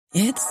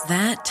It's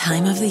that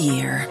time of the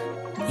year.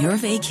 Your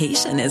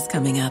vacation is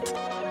coming up.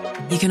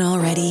 You can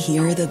already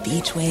hear the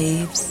beach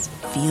waves,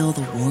 feel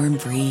the warm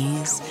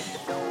breeze,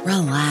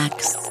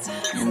 relax,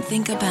 and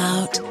think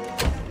about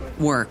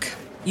work.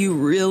 You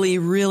really,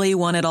 really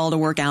want it all to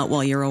work out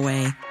while you're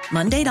away.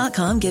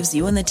 Monday.com gives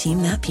you and the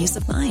team that peace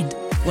of mind.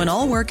 When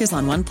all work is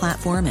on one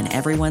platform and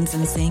everyone's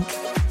in sync,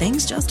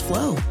 things just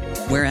flow.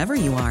 Wherever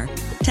you are,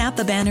 tap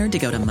the banner to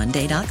go to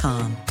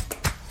Monday.com.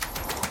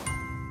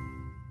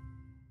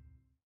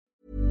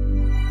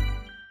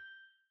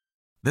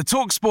 The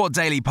TalkSport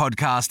Daily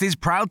podcast is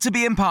proud to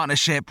be in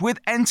partnership with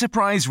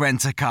Enterprise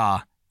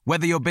Rent-A-Car.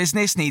 Whether your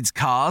business needs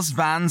cars,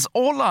 vans,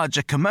 or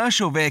larger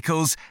commercial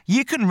vehicles,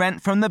 you can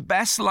rent from the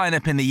best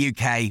lineup in the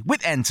UK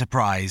with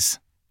Enterprise.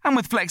 And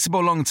with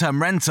flexible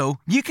long-term rental,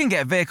 you can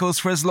get vehicles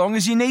for as long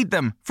as you need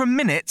them, from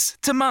minutes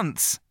to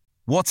months.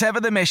 Whatever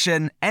the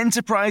mission,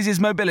 Enterprise's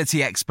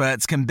mobility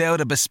experts can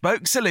build a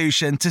bespoke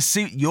solution to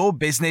suit your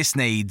business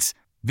needs.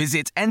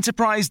 Visit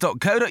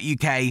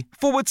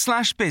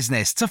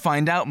enterprise.co.uk/business to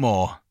find out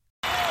more.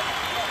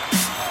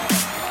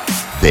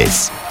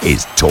 This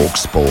is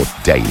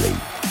TalkSport Daily.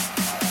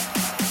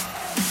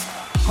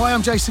 Hi,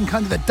 I'm Jason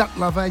Cundy, the Duck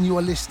Lover, and you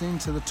are listening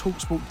to the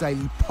TalkSport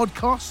Daily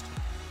podcast.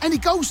 Andy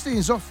Goldstein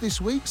is off this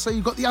week, so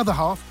you've got the other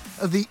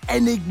half of the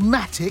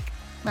enigmatic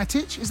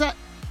Matic. Is it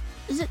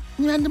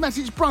Miranda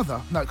Matic's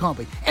brother? No, it can't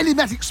be.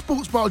 Enigmatic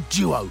sports bar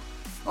duo.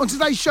 On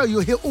today's show,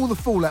 you'll hear all the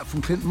fallout from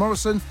Clinton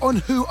Morrison on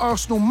who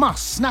Arsenal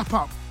must snap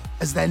up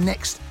as their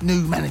next new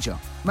manager.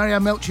 Mario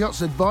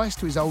Melchiot's advice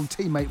to his old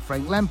teammate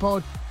Frank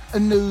Lampard,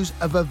 and news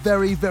of a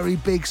very, very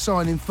big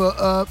signing for,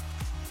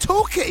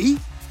 Torquay?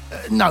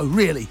 No,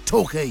 really,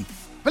 Torquay.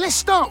 But let's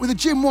start with the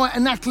Jim White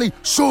and Natalie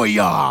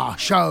Sawyer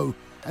show.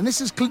 And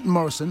this is Clinton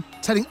Morrison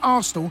telling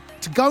Arsenal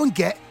to go and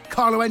get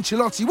Carlo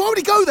Ancelotti. Why would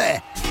he go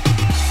there?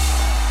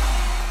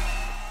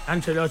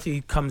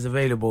 Ancelotti comes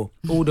available.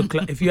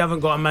 If you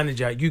haven't got a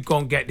manager, you go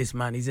and get this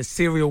man. He's a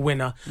serial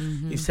winner.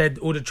 He said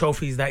all the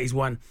trophies that he's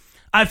won.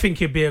 I think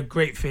he'd be a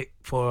great fit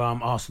for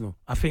Arsenal.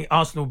 I think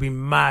Arsenal would be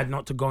mad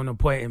not to go and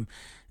appoint him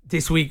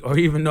this week or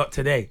even not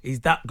today.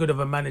 He's that good of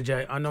a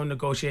manager. I know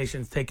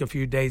negotiations take a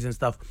few days and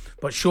stuff,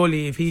 but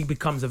surely if he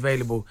becomes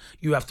available,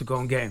 you have to go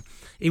and get him.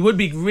 He would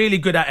be really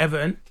good at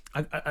Everton.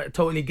 I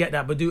totally get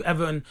that, but do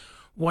Everton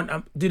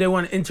do they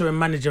want an interim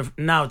manager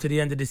now to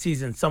the end of the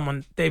season?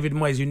 Someone, David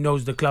Moyes, who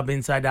knows the club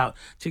inside out,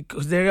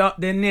 because they're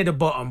near the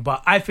bottom.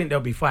 But I think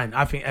they'll be fine.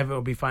 I think Everton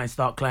will be fine.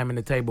 Start climbing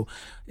the table.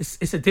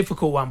 It's a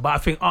difficult one, but I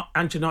think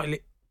Ancelotti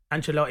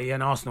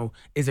and Arsenal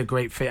is a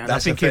great fit, and I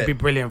think he'd be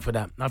brilliant for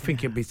that. I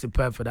think he'd be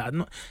superb for that,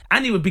 and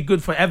he would be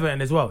good for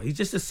Everton as well. He's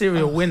just a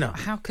serial winner.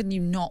 How can you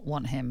not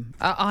want him?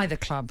 Either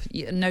club,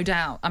 no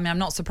doubt. I mean, I'm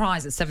not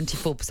surprised that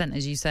 74%,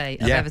 as you say,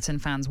 of Everton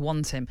fans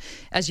want him.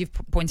 As you've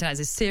pointed out, he's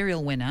a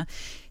serial winner.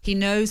 He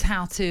knows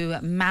how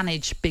to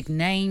manage big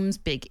names,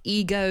 big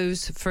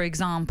egos, for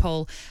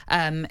example.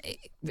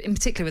 In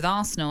particular with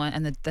Arsenal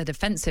and the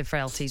defensive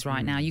frailties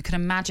right now, you can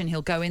imagine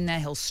he'll go in there,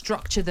 he'll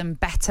structure them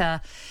better,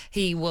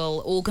 he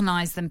will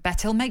organise them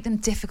better, he'll make them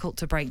difficult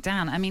to break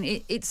down. I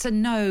mean, it's a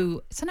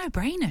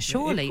no-brainer,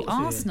 surely.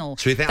 Arsenal.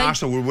 So you think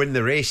Arsenal will win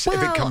the race if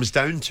it comes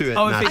down to it?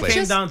 If it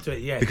came down to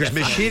it, yeah. Because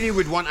Moshiri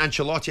would want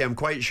Ancelotti, I'm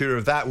quite sure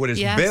of that,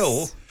 whereas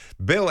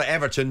Bill at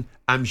Everton,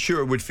 I'm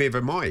sure would favour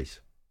Moyes.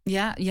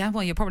 Yeah,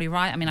 well, you're probably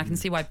right. I mean, I can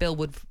see why Bill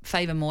would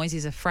favour Moyes.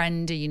 He's a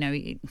friend.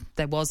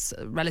 There was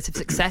relative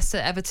success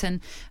at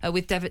Everton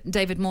with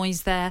David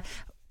Moyes there.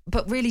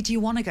 But really, do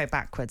you want to go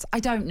backwards? I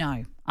don't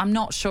know. I'm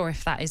not sure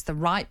if that is the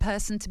right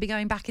person to be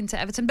going back into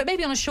Everton, but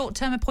maybe on a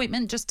short-term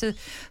appointment just to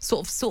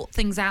sort of sort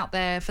things out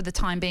there for the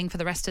time being for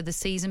the rest of the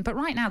season. But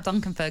right now,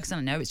 Duncan Ferguson,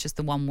 I know it's just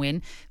the one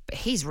win, but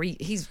he's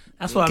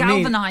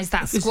galvanised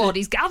that squad.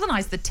 He's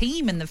galvanised the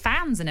team and the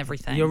fans and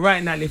everything. You're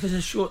right, Natalie. If it's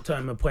a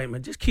short-term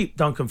appointment, just keep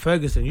Duncan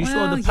Ferguson. You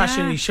saw the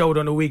passion he showed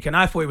on the weekend.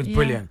 I thought it was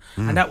brilliant,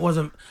 and it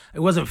wasn't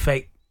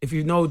fake. If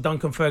you know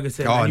Duncan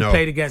Ferguson and you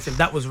played against him,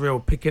 that was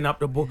real. Picking up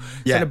the ball,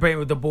 celebrating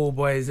with the ball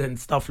boys and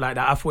stuff like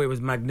that. I thought it was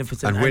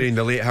magnificent. And winning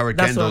the late Howard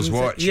Kendall's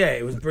watch. Yeah,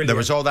 it was brilliant. There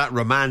was all that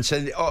romance.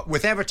 And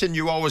with Everton,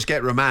 you always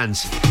get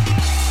romance.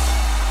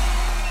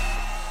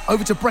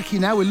 Over to Brekkie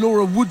now with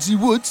Laura Woodsy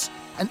Woods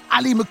and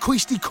Ali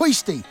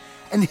McQuisty.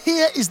 And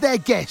here is their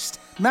guest,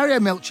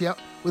 Mario Melchiot,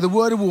 with a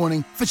word of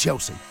warning for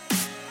Chelsea.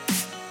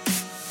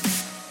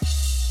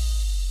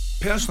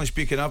 Personally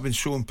speaking, I've been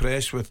so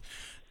impressed with,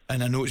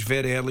 and I know it's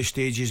very early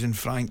stages in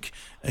Frank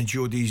and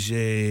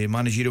Jodie's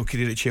managerial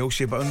career at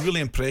Chelsea, but I'm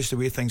really impressed the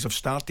way things have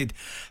started.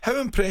 How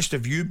impressed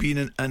have you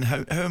been, and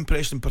how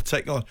impressed in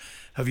particular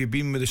have you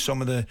been with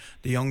some of the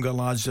younger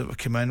lads that have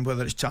come in,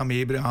 whether it's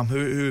Tammy Abraham,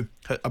 who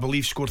I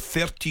believe scored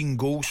 13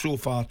 goals so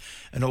far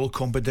in all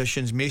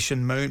competitions,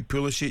 Mason Mount,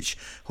 Pulisic,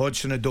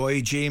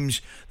 Hudson-Odoi,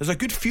 James. There's a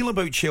good feel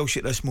about Chelsea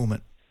at this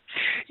moment.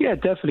 Yeah,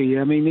 definitely.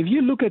 I mean, if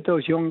you look at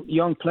those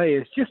young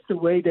players, just the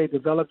way they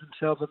develop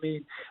themselves. I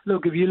mean,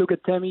 look, if you look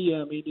at Tammy,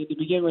 I mean, in the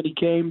beginning when he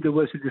came, there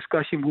was a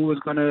discussion who was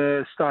going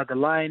to start the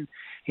line.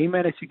 He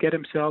managed to get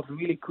himself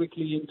really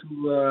quickly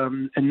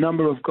into a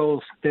number of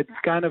goals that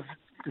kind of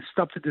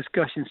stopped the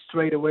discussion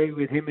straight away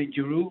with him and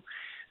Giroud.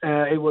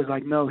 It was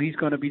like, no, he's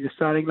going to be the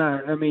starting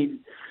line. I mean,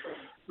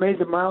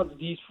 Mason Mount,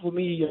 he's for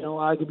me,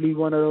 arguably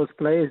one of those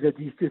players that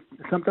he's just,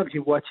 sometimes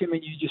you watch him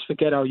and you just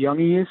forget how young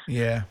he is.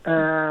 Yeah.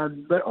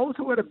 But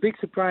also what a big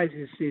surprise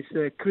is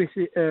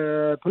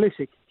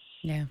Pulisic.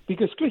 Yeah.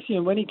 Because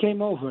Christian, when he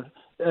came over,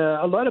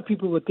 a lot of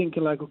people were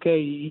thinking like,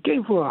 okay, he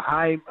came for a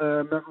high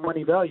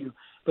money value,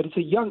 but it's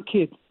a young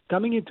kid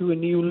coming into a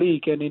new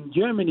league. And in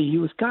Germany, he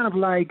was kind of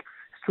like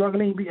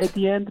struggling at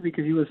the end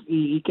because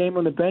he came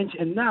on the bench,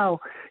 and now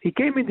he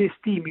came in this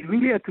team. He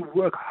really had to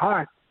work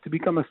hard to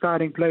become a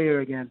starting player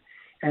again,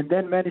 and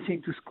then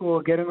managing to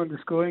score, getting on the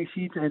scoring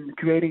sheet and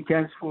creating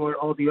chances for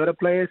all the other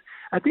players.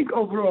 I think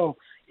overall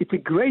it's a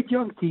great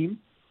young team,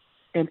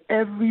 and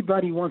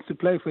everybody wants to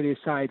play for this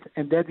side,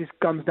 and that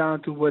comes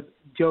down to what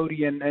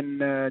Jody and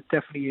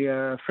definitely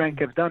Frank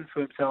have done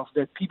for himself,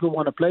 that people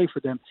want to play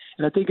for them.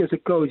 And I think as a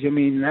coach, I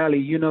mean, Ali,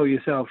 you know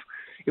yourself,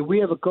 if we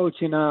have a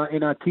coach in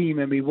our team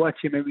and we watch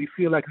him and we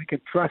feel like we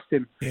can trust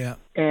him,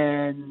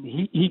 and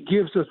he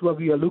gives us what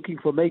we are looking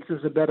for, makes us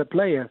a better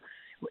player.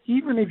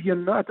 Even if you're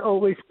not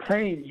always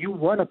playing, you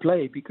want to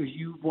play because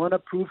you want to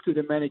prove to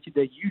the manager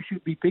that you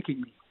should be picking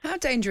me. How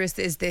dangerous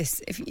is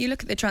this? If you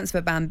look at the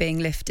transfer ban being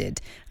lifted,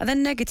 are there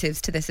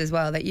negatives to this as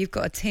well? That you've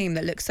got a team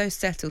that looks so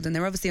settled and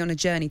they're obviously on a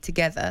journey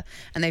together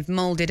and they've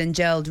moulded and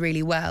gelled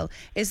really well.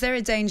 Is there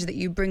a danger that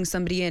you bring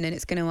somebody in and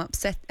it's going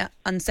to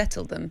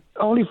unsettle them?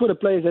 Only for the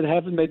players that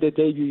haven't made their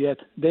debut yet.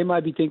 They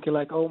might be thinking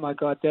like, oh my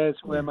God,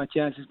 that's where my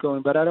chance is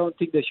going. But I don't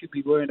think they should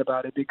be worrying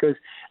about it because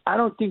I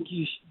don't think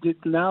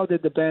now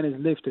that the ban is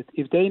lifted,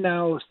 if they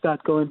now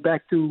start going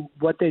back to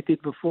what they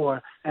did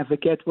before and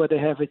forget what they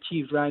have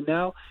achieved right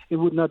now, it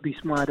would not be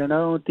smart, and I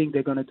don't think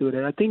they're going to do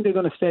that. I think they're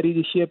going to steady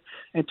the ship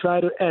and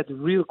try to add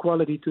real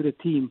quality to the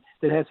team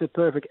that has a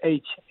perfect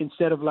age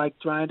instead of like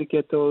trying to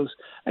get those.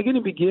 Like in the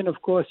beginning,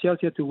 of course,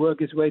 Chelsea had to work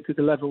his way to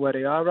the level where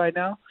they are right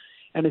now,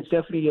 and it's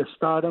definitely a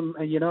stardom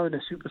and in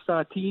a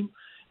superstar team,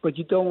 but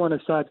you don't want to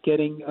start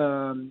getting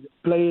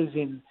players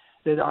in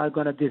that are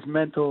going to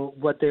dismantle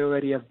what they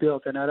already have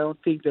built. And I don't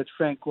think that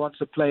Frank wants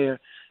a player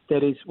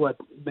that is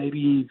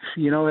maybe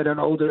at an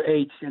older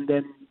age and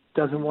then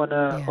doesn't want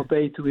to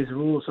obey to his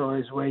rules or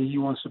his way he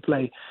wants to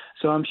play.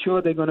 So I'm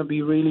sure they're going to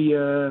be really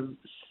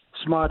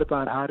smart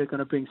about how they're going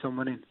to bring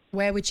someone in.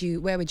 Where would you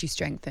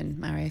strengthen,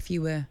 Mario, if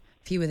you were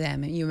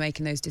them and you were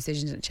making those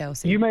decisions at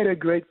Chelsea? You made a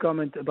great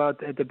comment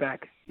about at the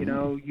back. You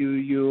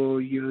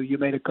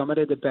made a comment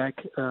at the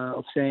back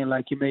of saying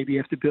like you maybe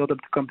have to build up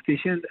the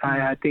competition.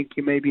 I think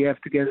you maybe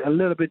have to get a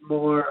little bit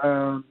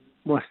more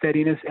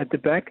steadiness at the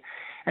back.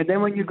 And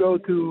then when you go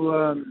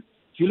to,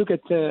 you look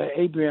at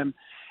Abraham,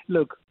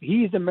 look,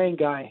 he's the main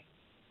guy.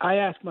 I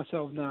ask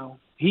myself now,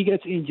 he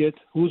gets injured,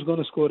 who's going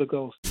to score the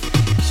goals?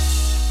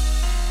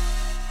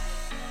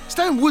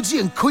 Stan Woodsy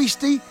and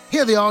Queasty,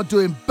 here they are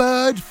doing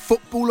bird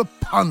footballer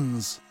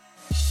puns.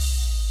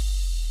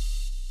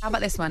 How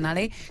about this one,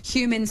 Ali?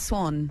 Human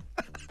swan.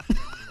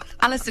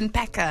 Alison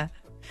Pecker.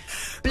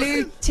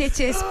 Blue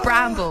titis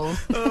bramble.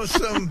 Oh,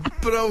 some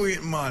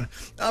brilliant, man.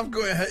 I've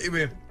got to hit you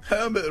with,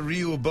 how about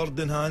Rio bird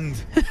in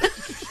hand? Oh,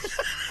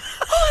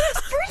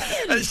 that's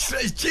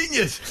brilliant. It's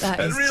genius. That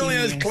it is really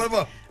genius. is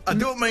clever. I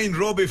don't mind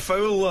Robbie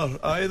Fowler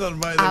either,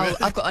 by the way.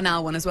 I've got an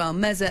Al one as well.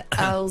 Mesut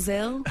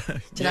Ozil.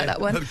 Do you like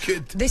that one? They're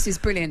good. This is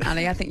brilliant,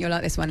 Ali. I think you'll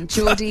like this one.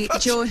 Geordie.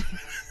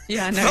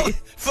 Yeah, I know.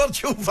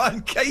 Virgil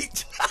van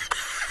Kite.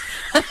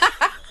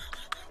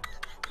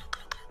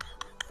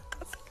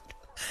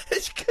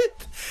 It's good.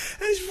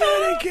 It's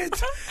very good.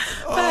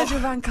 Virgil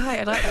van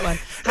Kite. I like that one.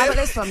 How about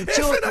this one?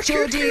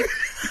 Geordie.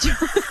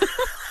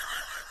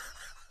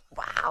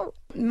 Wow.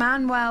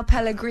 Manuel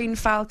Pellegrin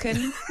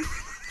Falcon.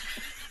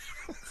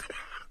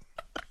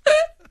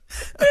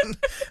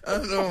 I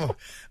know.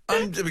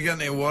 I'm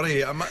beginning to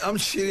worry. I'm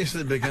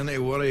seriously beginning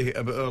to worry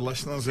about our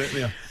listeners out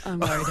there. I'm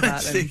worried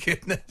about them.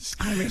 Goodness.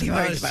 I'm really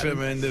worried that's about them.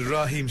 tremendous.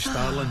 Raheem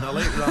Sterling. I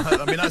like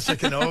Raheem. I mean, that's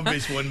like an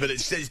obvious one, but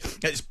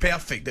it's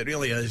perfect. It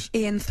really is.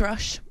 Ian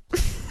Thrush.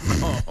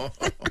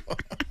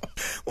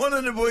 One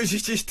of the boys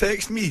has just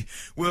texted me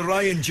with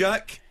Ryan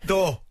Jack.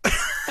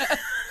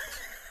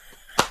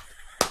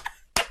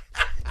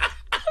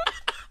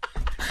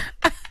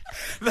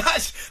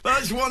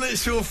 That's won it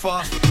so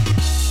far.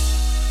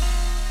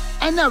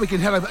 And now we can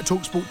head over to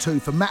TalkSport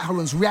 2 for Matt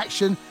Holland's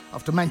reaction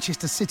after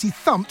Manchester City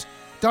thumped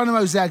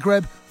Dynamo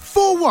Zagreb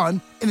 4-1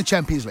 in the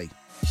Champions League.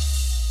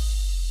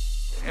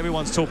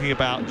 Everyone's talking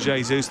about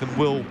Jesus and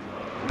will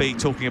be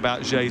talking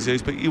about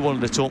Jesus, but you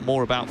wanted to talk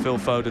more about Phil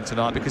Foden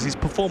tonight because his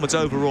performance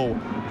overall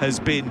has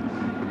been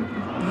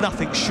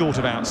nothing short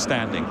of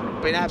outstanding.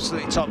 Been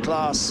absolutely top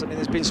class. I mean,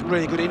 there's been some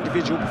really good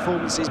individual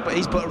performances, but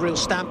he's put a real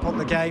stamp on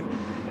the game.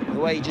 The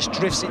way he just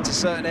drifts into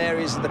certain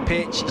areas of the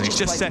pitch. He's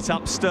just set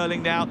up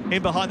Sterling now,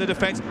 in behind the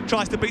defence,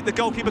 tries to beat the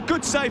goalkeeper.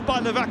 Good save by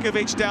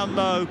Livakovic down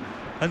low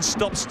and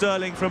stops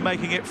Sterling from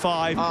making it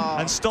 5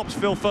 and stops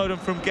Phil Foden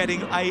from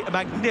getting a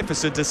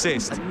magnificent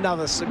assist.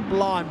 Another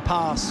sublime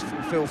pass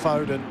from Phil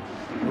Foden.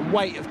 The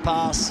weight of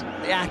pass,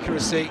 the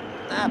accuracy,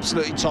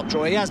 absolutely top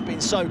drawer. He has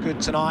been so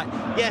good tonight.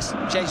 Yes,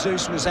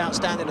 Jesus was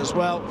outstanding as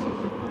well.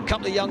 A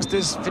couple of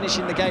youngsters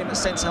finishing the game at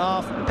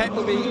centre-half. Pep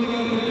will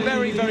be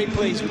very, very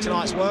pleased with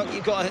tonight's work.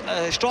 You've got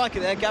a striker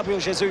there, Gabriel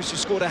Jesus, who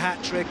scored a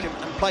hat-trick and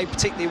played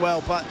particularly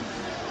well, but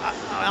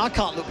I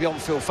can't look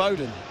beyond Phil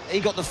Foden. He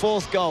got the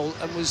 4th goal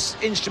and was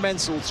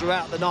instrumental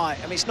throughout the night.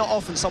 I mean, it's not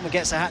often someone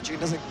gets a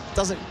hat-trick and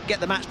doesn't get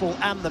the match ball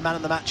and the man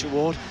of the match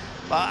award.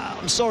 But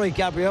I'm sorry,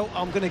 Gabriel,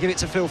 I'm going to give it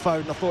to Phil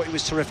Foden. I thought he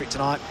was terrific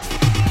tonight.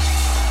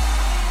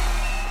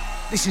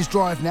 This is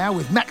Drive Now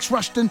with Max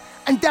Rushton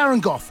and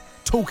Darren Gough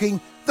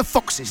talking the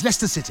Foxes,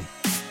 Leicester City.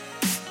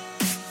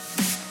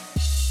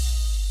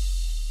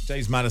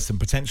 James Maddison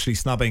potentially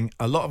snubbing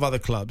a lot of other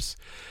clubs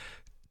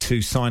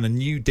to sign a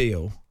new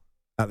deal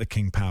at the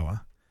King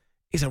Power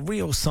is a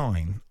real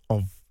sign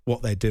of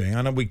what they're doing.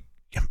 I know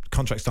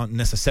contracts don't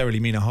necessarily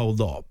mean a whole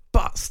lot,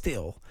 but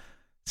still,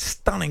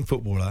 stunning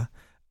footballer.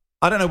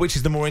 I don't know which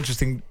is the more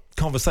interesting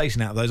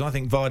conversation out of those. I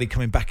think Vardy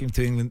coming back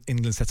into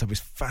England setup is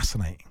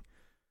fascinating.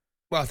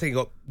 Well, I think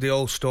the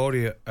whole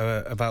story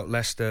about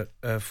Leicester,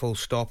 full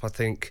stop. I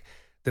think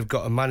they've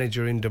got a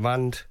manager in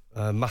demand,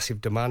 massive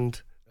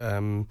demand.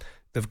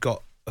 They've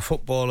got a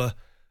footballer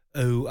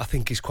who I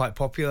think is quite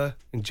popular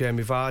in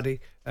Jamie Vardy,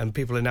 and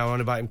people are now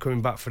on about him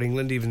coming back for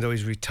England, even though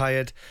he's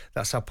retired.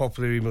 That's how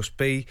popular he must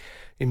be.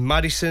 In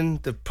Maddison,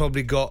 they've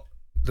probably got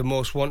the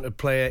most wanted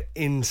player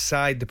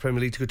inside the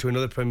Premier League to go to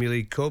another Premier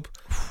League club.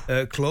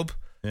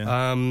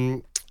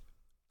 Yeah.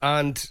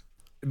 And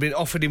been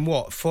offered him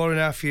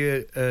 4.5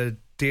 year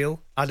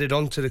deal added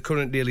on to the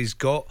current deal he's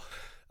got.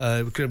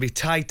 We're going to be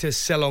tighter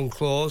sell-on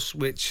clause,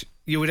 which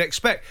you would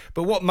expect.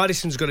 But what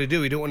Maddison's got to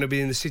do, he don't want to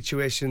be in the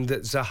situation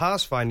that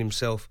Zaha's find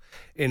himself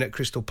in at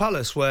Crystal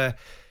Palace, where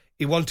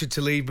he wanted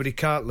to leave but he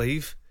can't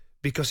leave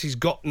because he's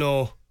got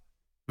no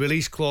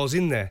release clause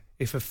in there.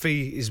 If a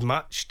fee is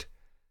matched,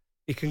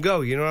 he can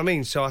go, you know what I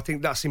mean? So I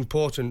think that's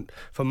important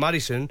for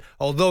Maddison,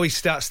 although he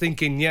starts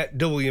thinking,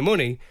 double your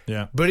money.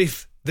 Yeah. But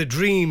if the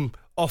dream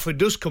offer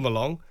does come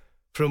along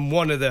from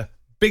one of the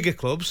bigger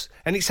clubs,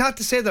 and it's hard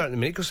to say that at the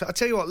minute, because I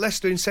tell you what,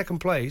 Leicester in second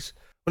place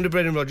under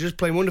Brendan Rodgers,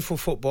 playing wonderful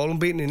football,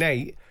 unbeaten in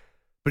 8,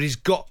 but he's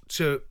got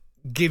to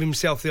give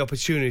himself the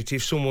opportunity.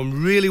 If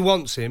someone really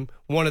wants him,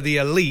 one of the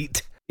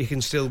elite, he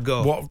can still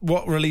go.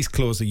 What release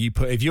clause are you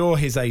put? If you're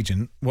his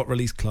agent, what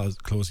release clause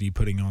are you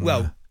putting on?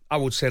 Well, I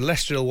would say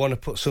Leicester will want to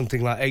put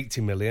something like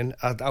 80 million.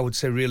 I would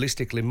say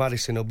realistically,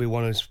 Maddison will be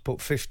wanting to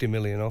put 50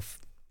 million off,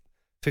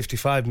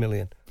 55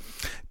 million.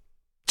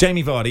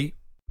 Jamie Vardy,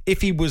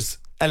 if he was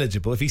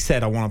eligible, if he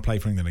said, I want to play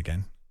for England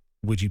again,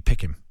 would you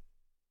pick him?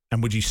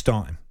 And would you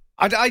start him?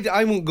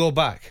 I won't go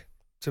back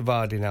to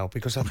Vardy now,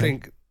 because I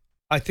think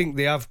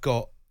they have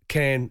got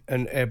Kane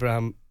and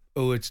Abraham,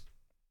 who are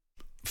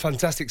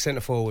fantastic centre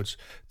forwards.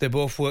 They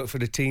both work for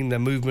the team. Their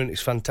movement is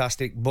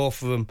fantastic.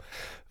 Both of them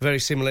very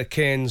similar.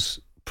 Kane's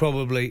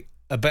probably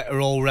a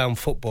better all-round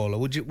footballer.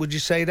 Would you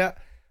say that?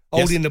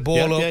 Yes. Holding the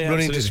ball up, running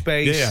absolutely. to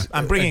space,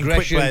 and bringing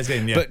aggression. Quick players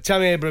in. Yeah. But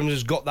Tammy Abrams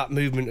has got that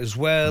movement as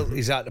well.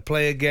 He's out to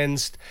play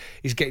against.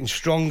 He's getting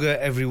stronger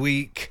every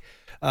week.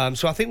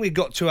 So I think we've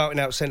got 2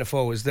 out-and-out centre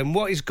forwards. Then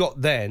what he's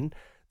got then,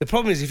 the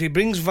problem is if he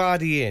brings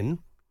Vardy in,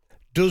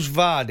 does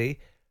Vardy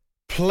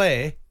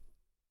play?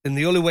 And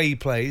the only way he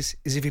plays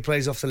is if he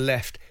plays off the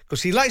left,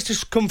 because he likes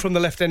to come from the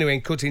left anyway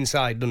and cut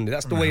inside, doesn't he?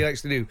 That's the way he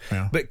likes to do.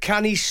 Yeah. But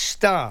can he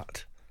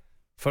start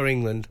for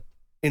England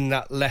in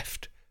that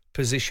left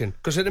position?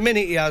 Because at the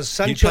minute he has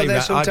Sancho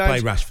there sometimes, I'd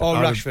play Rashford. or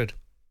Rashford.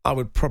 I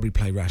would probably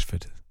play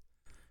Rashford,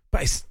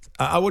 but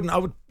I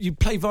wouldn't. You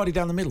play Vardy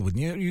down the middle,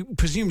 wouldn't you? You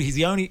presumably he's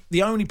the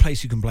only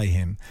place you can play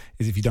him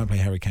is if you don't play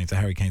Harry Kane. So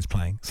Harry Kane's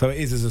playing, so it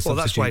is as a substitute.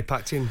 Well, that's why he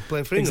packed in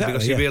playing for England,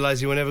 because he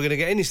realised you were never going to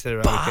get any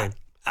steroid. But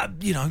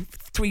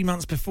 3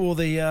 months before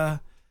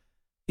the,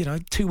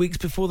 2 weeks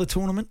before the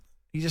tournament,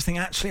 you just think,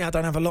 actually, I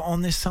don't have a lot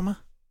on this summer.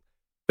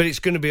 But it's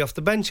going to be off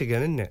the bench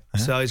again, isn't it? Yeah.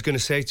 So he's going to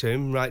say to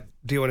him, right,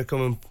 do you want to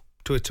come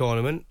to a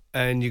tournament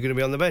and you're going to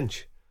be on the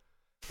bench?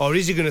 Or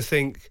is he going to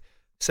think,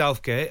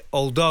 Southgate,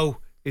 although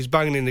he's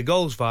banging in the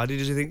goals, Vardy,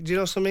 does he think, do you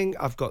know something?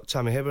 I've got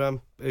Tammy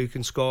Abraham who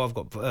can score. I've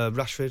got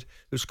Rashford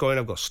who's scoring.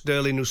 I've got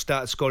Sterling who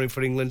started scoring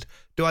for England.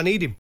 Do I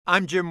need him?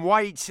 I'm Jim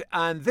White,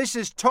 and this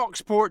is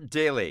TalkSport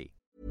Daily.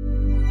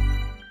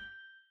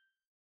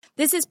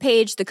 This is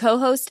Paige, the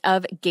co-host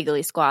of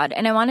Giggly Squad,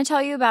 and I want to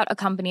tell you about a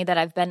company that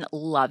I've been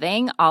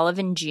loving,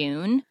 Olive &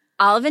 June.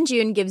 Olive &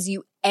 June gives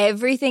you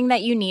everything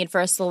that you need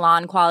for a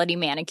salon-quality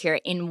manicure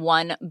in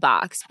one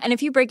box. And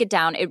if you break it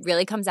down, it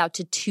really comes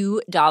out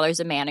to $2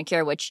 a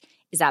manicure, which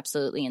is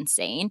absolutely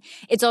insane.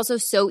 It's also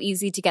so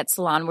easy to get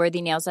salon-worthy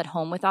nails at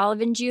home with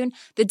Olive & June.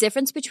 The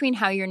difference between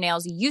how your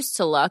nails used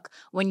to look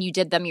when you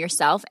did them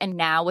yourself and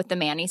now with the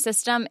Mani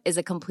system is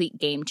a complete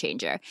game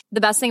changer.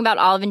 The best thing about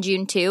Olive &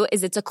 June, too,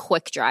 is it's a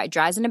quick dry.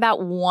 Dries in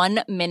about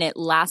 1 minute,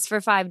 lasts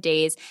for 5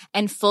 days,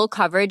 and full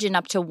coverage in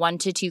up to 1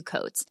 to 2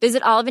 coats.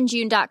 Visit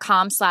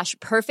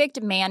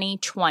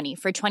oliveandjune.com/perfectmani20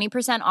 for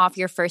 20% off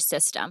your first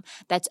system.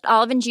 That's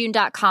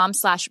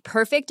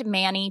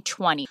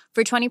oliveandjune.com/perfectmani20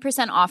 for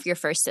 20% off your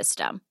first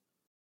system.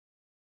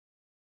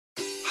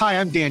 Hi,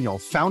 I'm Daniel,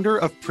 founder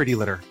of Pretty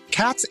Litter.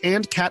 Cats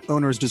and cat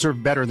owners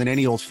deserve better than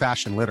any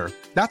old-fashioned litter.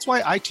 That's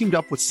why I teamed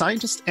up with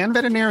scientists and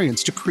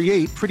veterinarians to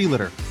create Pretty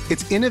Litter.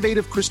 Its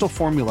innovative crystal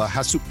formula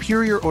has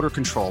superior odor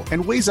control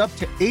and weighs up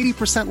to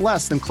 80%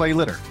 less than clay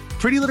litter.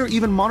 Pretty Litter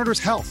even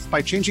monitors health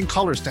by changing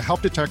colors to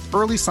help detect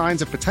early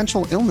signs of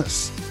potential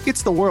illness.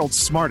 It's the world's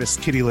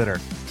smartest kitty litter.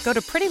 Go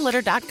to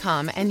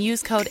prettylitter.com and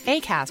use code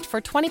ACAST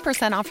for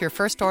 20% off your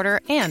first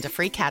order and a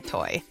free cat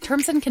toy.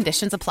 Terms and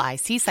conditions apply.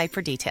 See site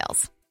for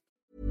details.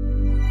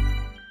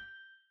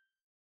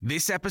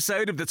 This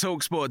episode of the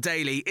TalkSport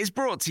Daily is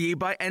brought to you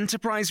by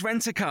Enterprise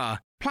Rent-A-Car.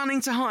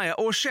 Planning to hire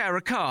or share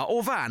a car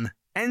or van?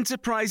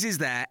 Enterprise is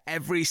there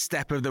every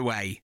step of the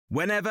way.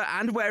 Whenever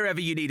and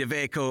wherever you need a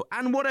vehicle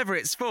and whatever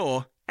it's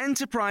for,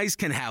 Enterprise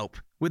can help.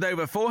 With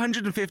over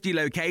 450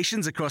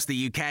 locations across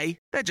the UK,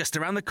 they're just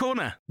around the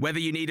corner. Whether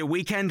you need a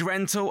weekend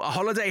rental, a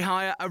holiday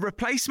hire, a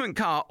replacement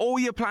car, or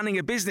you're planning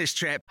a business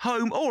trip,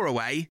 home or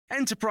away,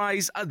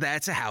 Enterprise are there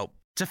to help.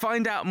 To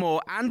find out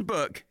more and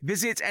book,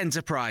 visit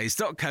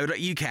enterprise.co.uk.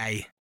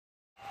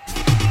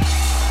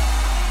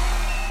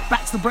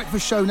 Back to the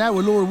breakfast show now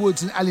with Laura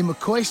Woods and Ali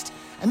McCoist.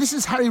 And this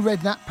is Harry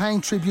Redknapp paying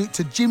tribute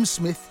to Jim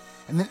Smith.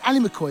 And then Ali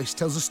McCoist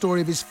tells the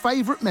story of his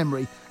favourite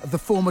memory of the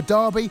former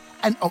Derby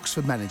and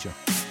Oxford manager.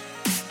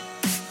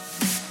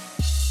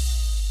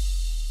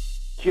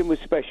 Jim was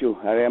special,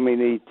 Harry. I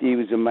mean, he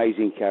was an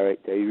amazing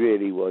character. He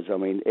really was. I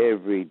mean,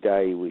 every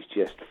day was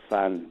just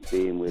fun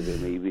being with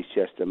him. He was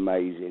just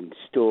amazing.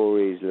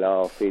 Stories,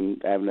 laughing,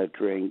 having a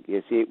drink.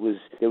 Yes, there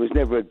was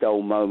never a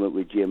dull moment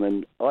with Jim.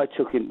 And I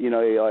took him,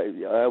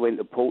 I went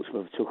to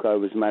Portsmouth, took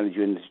over as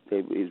manager, and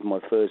it was my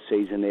first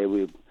season there.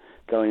 We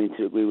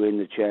were in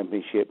the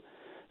Championship.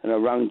 And I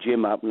rang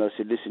Jim up and I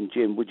said, "Listen,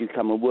 Jim, would you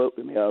come and work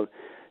with me?"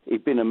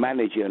 He'd been a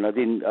manager, and I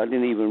didn't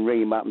even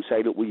ring him up and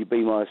say, "Look, will you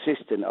be my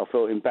assistant?" I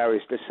felt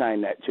embarrassed to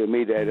saying that to him.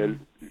 He'd had a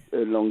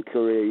long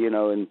career,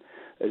 and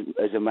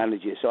as a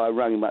manager. So I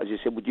rang him up and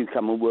just said, "Would you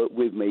come and work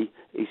with me?"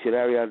 He said,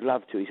 "Harry, I'd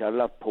love to." He said, "I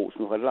love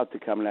Portsmouth. I'd love to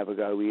come and have a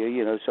go with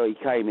you." So he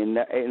came in,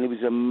 and it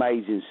was an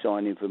amazing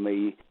signing for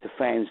me. The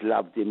fans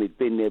loved him. He'd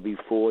been there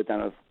before,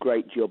 done a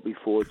great job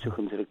before, took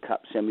him to the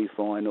Cup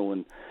semi-final,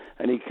 and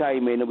he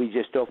came in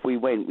and off we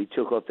went. We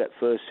took off that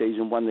first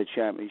season, won the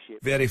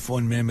Championship. Very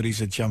fond memories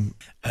of Jim,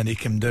 and he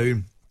came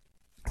down.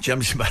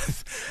 Jim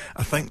Smith,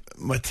 I think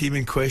my team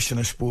in Question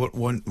of Sport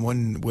one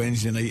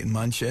Wednesday night in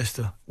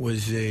Manchester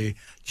was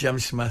Jim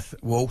Smith,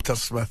 Walter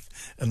Smith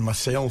and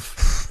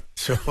myself.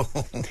 So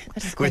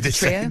we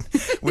decided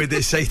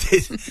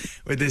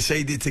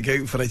to go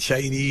out for a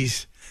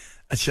Chinese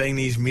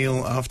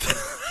meal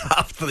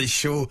after the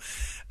show,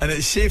 and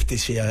it's safe to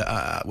say,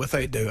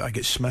 without doubt, I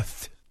get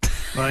smithed.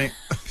 Right,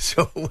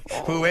 so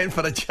we went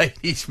for a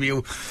Chinese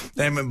meal,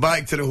 then went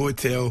back to the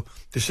hotel,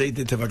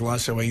 decided to have a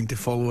glass of wine to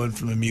follow on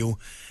from the meal,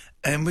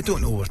 and we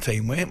don't know where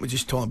time went. We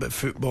just talked about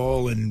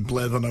football and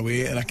blithering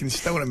away, and I can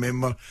still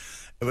remember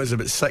it was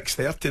about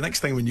 6:30. Next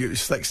thing we knew, it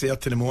was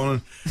 6:30 in the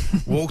morning.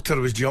 Walter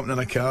was jumping in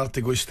a car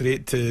to go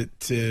straight to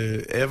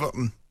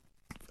Everton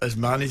as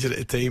manager at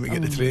the time to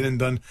get the training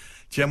done.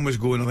 Jim was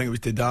going, I think it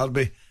was to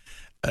Derby,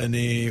 and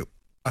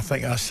I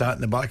think I sat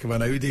in the back of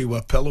an Audi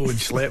with a pillow and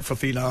slept for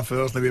 3.5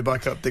 hours on the way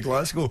back up to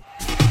Glasgow.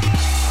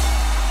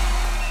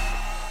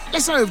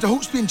 Let's go over to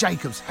Hawksby and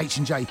Jacobs,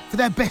 H&J, for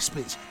their best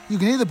bits. You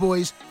can hear the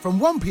boys from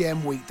 1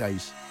 p.m.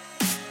 weekdays.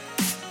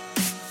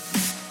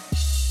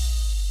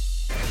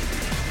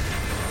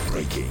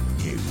 Breaking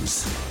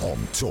news on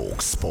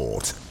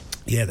TalkSport.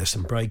 Yeah, there's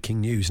some breaking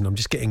news, and I'm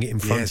just getting it in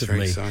front of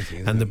me.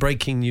 Exciting, and the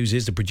breaking news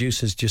is, the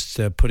producers just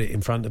put it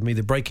in front of me.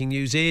 The breaking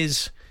news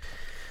is...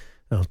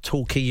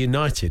 Torquay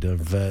United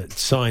have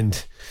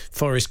signed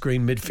Forest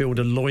Green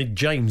midfielder Lloyd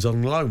James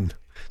on loan.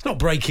 It's not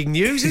breaking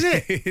news, is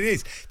it? It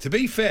is. To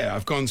be fair,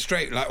 I've gone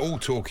straight, like all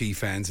Torquay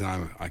fans,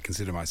 and I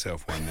consider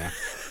myself one now.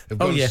 I've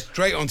gone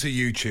straight onto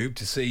YouTube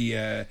to see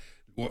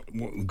what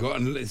we've got,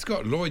 and it's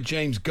got Lloyd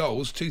James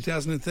goals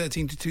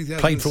 2013 to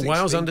 2016. Played for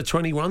Wales under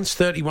 21s,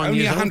 31 Only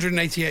years old.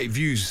 188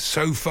 views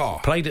so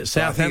far. Played at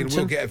Southampton. I think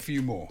we'll get a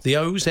few more. The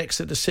O's,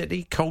 Exeter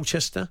City,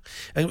 Colchester,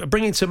 and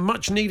bringing some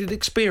much needed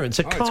experience.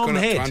 It's gone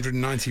up to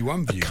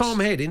 191 views. A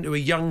calm head into a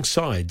young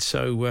side.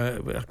 So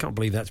I can't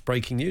believe that's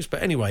breaking news.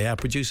 But anyway, our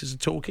producer's a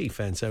Torquay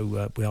fan,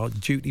 so we are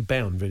duty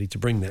bound really to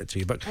bring that to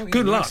you. But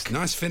good luck.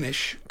 Nice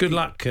finish. Good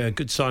luck.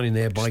 Good signing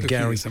there by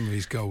Gary. Some of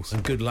his goals.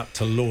 And good luck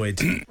to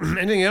Lloyd.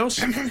 Anything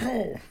else?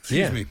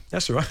 Excuse me.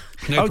 That's all right.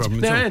 No problem.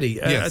 Now, Andy,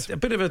 yes. a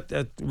bit of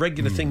a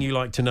regular thing you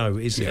like to know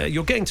is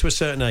you're getting to a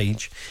certain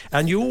age,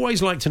 and you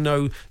always like to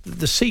know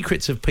the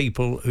secrets of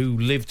people who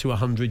live to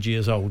 100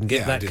 years old and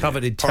get that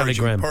coveted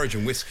telegram. Porridge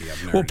and whiskey.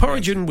 Well,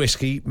 porridge and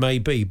whiskey may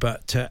be,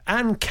 but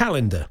Anne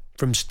Callender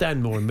from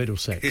Stanmore in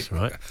Middlesex,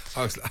 right?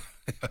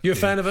 You're a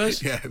fan of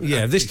hers?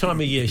 Yeah. This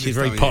time of year, she's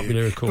very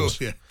popular, of course.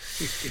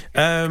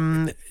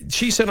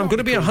 She said, I'm going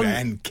to be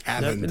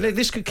 100...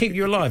 This could keep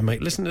you alive,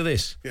 mate. Listen to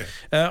this. Yeah.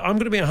 I'm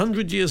going to be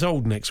 100 years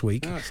old next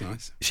week. Oh, that's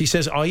nice. She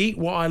says, I eat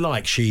what I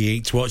like. She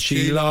eats what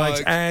she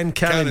likes. And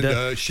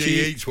calendar. She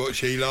eats what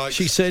she likes.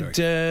 She said,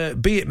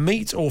 be it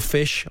meat or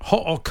fish,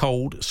 hot or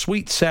cold,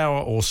 sweet,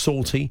 sour or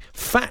salty,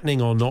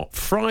 fattening or not,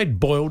 fried,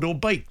 boiled or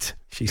baked.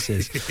 She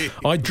says,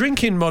 I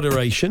drink in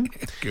moderation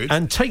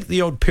and take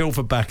the odd pill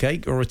for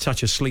backache or a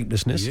touch of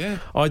sleeplessness. Yeah.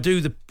 I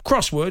do the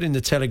crossword in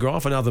the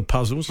Telegraph and other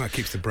puzzles. That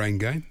keeps the brain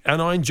going.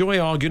 And I enjoy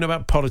arguing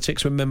about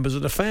politics with members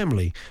of the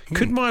family.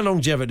 Could my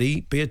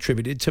longevity be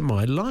attributed to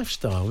my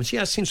lifestyle? And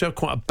she seems to have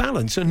quite a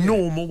balance, a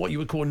normal, what you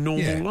would call a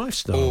normal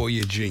lifestyle. Or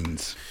your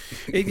genes.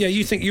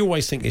 You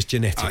always think it's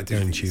genetic, I do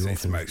don't think you?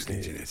 it's mostly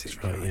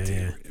genetic. Right,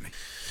 yeah.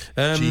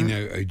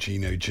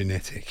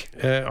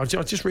 Genogenetic. I was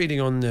just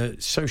reading on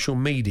social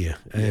media.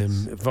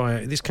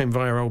 This came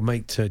via our old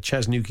mate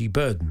Chas Newkey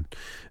Burden.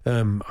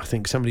 I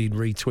think somebody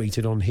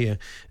retweeted on here.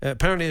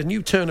 Apparently, a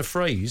new turn of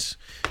phrase,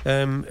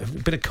 a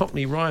bit of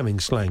Cockney rhyming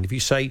slang. If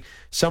you say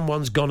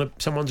someone's gone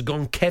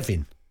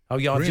Kevin. Oh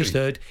yeah, I've just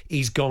heard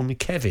he's gone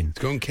Kevin.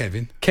 Gone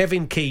Kevin.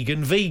 Kevin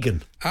Keegan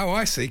vegan. Oh,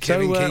 I see.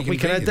 Kevin Keegan we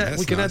can vegan. add that. That's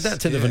we can nice. add that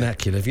to the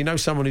vernacular. If you know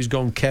someone who's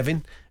gone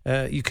Kevin,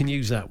 you can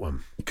use that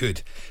one.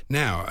 Good.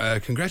 Now,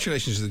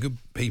 congratulations to the good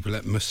people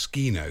at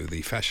Moschino,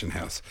 the fashion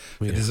house,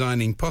 for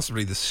designing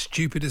possibly the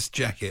stupidest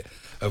jacket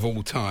of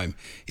all time.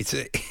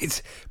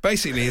 It's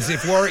basically as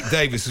if Warwick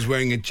Davis was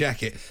wearing a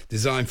jacket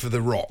designed for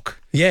The Rock.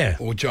 Yeah.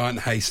 Or Giant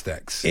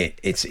Haystacks.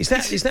 Is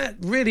that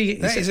really...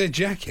 That is a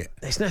jacket.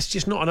 That's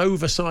just not an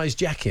oversized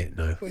jacket,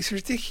 no. Well, it's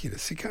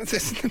ridiculous.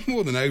 It's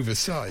more than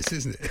oversized,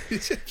 isn't it?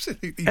 It's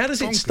absolutely How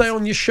does it stay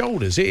on your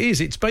shoulders? It is.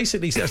 It's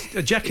basically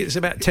a jacket that's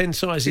about 10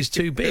 sizes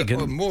too big.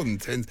 Well, more than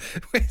 10.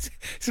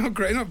 It's not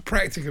great. Not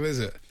practical, is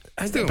it?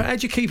 But how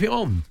do you keep it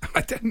on?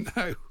 I don't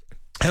know.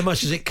 How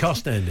much does it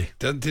cost, Andy?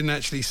 Didn't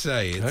actually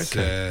say. It's,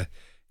 okay.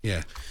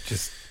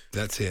 Just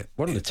that's it.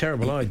 What a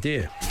terrible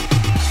idea.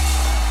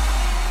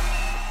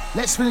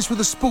 Let's finish with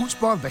the Sports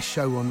Bar, the best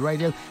show on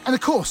radio. And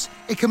of course,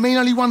 it can mean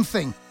only one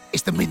thing.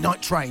 It's the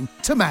midnight train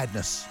to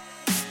madness.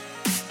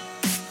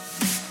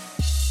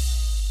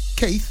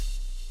 Keith?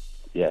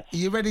 Yes. Are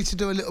you ready to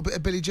do a little bit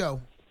of Billy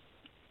Joel?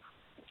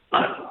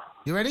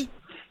 You ready?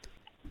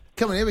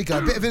 Come on, here we go.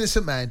 A bit of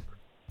Innocent Man.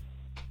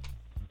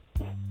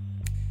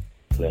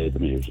 Play the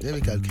music. There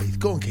we go, Keith.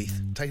 Go on,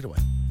 Keith. Take it away.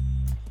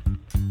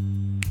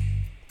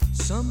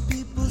 Some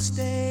people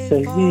stay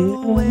Stay far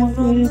away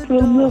from the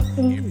door.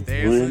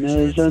 when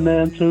there's an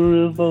answer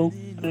revoked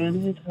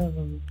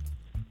anytime.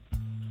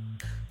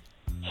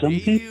 Some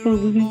people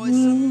leave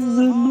in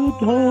the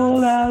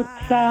door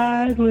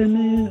outside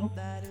when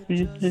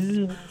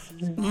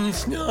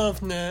It's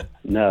not,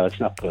 No, it's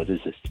not good, is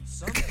it?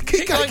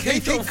 Keep going,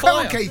 Keith. Come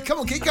on, Keith. Come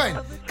on, keep going.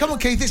 Come on,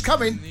 Keith. It's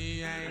coming.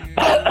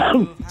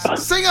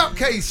 Sing up,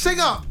 Keith. Sing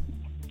up.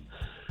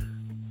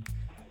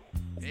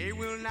 They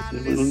will not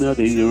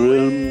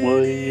even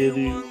what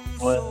you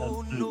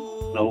want to.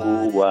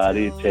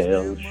 Nobody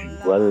tells you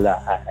a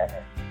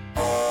lie.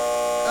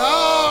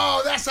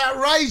 Oh, that's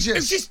outrageous.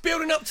 It's just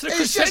building up to the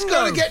It's crescendo. just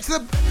got to get to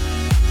the...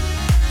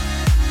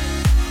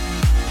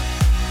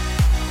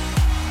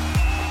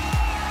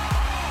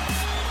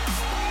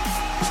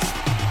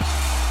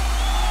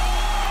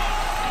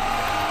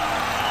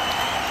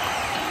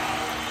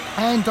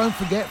 And don't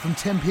forget, from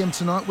 10 p.m.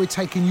 tonight, we're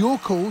taking your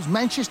calls.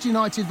 Manchester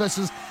United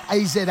versus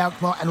AZ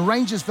Alkmaar and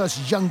Rangers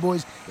versus Young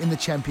Boys in the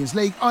Champions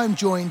League. I'm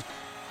joined...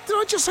 Did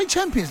I just say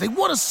Champions League?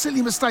 What a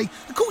silly mistake.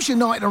 Of course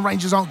United and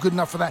Rangers aren't good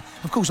enough for that.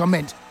 Of course I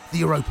meant the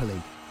Europa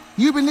League.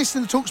 You've been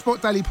listening to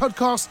TalkSport Daily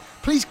Podcast.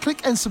 Please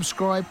click and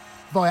subscribe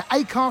via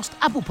Acast,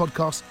 Apple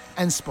Podcasts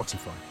and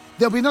Spotify.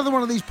 There'll be another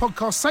one of these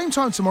podcasts same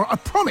time tomorrow. I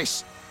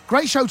promise.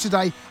 Great show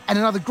today and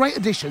another great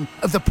edition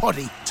of The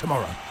Poddy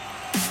tomorrow.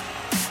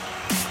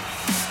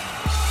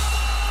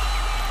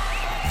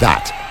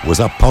 That was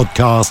a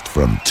podcast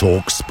from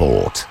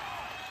TalkSport.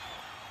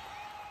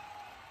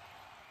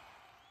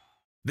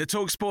 The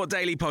TalkSport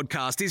Daily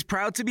Podcast is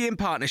proud to be in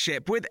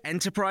partnership with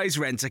Enterprise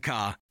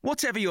Rent-A-Car.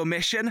 Whatever your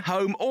mission,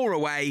 home or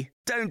away,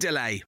 don't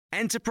delay.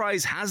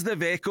 Enterprise has the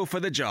vehicle for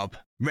the job.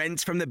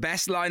 Rent from the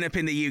best lineup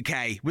in the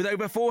UK. With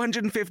over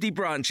 450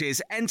 branches,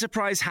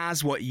 Enterprise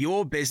has what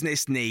your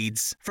business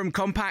needs. From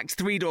compact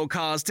three-door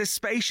cars to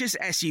spacious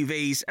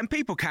SUVs and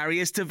people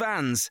carriers to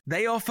vans,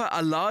 they offer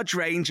a large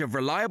range of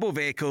reliable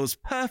vehicles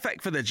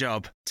perfect for the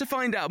job. To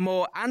find out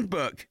more and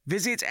book,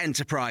 visit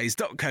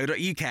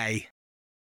enterprise.co.uk.